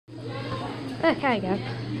Okay, go.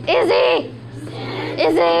 Izzy!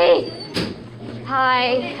 Izzy!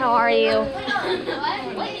 Hi, how are you?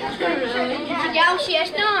 Yeah, she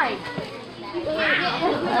has 9.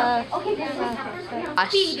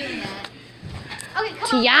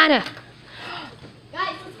 Tiana!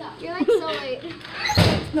 Guys, let's go. You're like so late.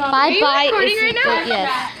 Bye bye. Are you recording right now?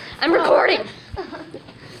 Yes. I'm recording.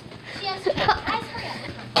 Yes. Guys, hurry up.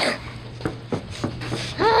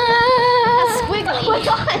 Squiggly. Oh my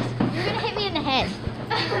god. You're gonna hit me in the head.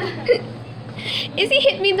 Izzy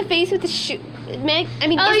hit me in the face with the shoe.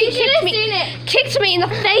 Izzy kicked me in the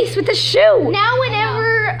face with the shoe. Now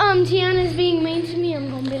whenever Tiana's being mean to me, I'm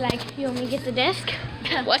gonna be like, you want me to get the desk?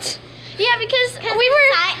 What? Yeah, because we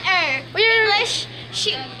were English.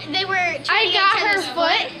 They were trying to get her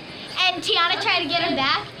foot, and Tiana tried to get her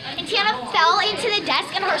back, and Tiana fell into the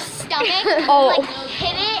desk, and her stomach like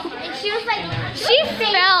hit it, and she was like, she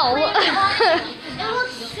fell. It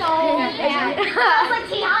looked so bad.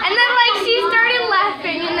 And then like she started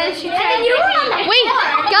laughing, and then she tried. And you were on the Wait,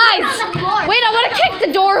 floor. guys! Wait, I want to kick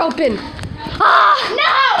the door open. Ah!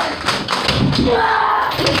 No!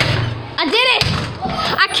 I did it!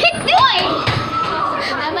 I kicked it!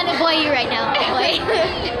 I'm gonna boy you right now, boy.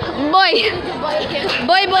 Boy.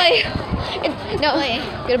 Boy you. Boy. No, Boy.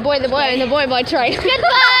 gonna boy the boy and the boy try. Goodbye!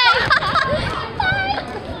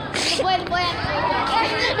 Boy.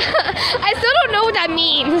 I still don't know what that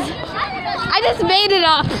means. I just made it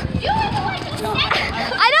up.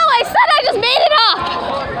 I know, I said I just made it up.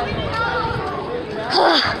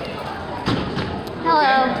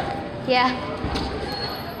 Hello. Yeah.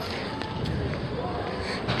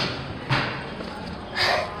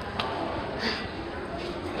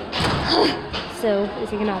 So, is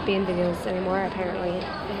he gonna not be in videos anymore, apparently?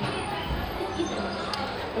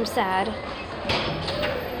 I'm sad.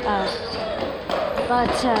 But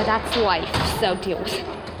that's life, so deal with it.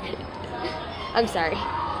 I'm sorry.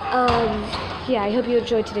 Yeah, I hope you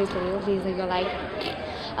enjoyed today's video. Please leave a like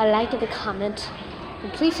and a comment.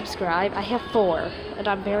 And please subscribe. I have 4, and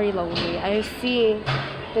I'm very lonely. I'm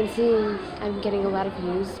getting a lot of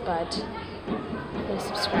views, but no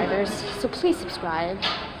subscribers. So please subscribe.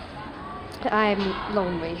 I'm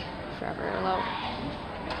lonely forever alone.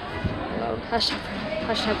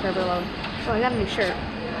 Hashtag forever alone. Oh, I got a new shirt.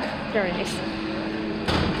 Very nice.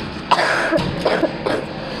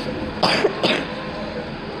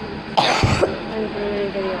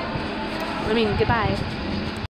 Goodbye.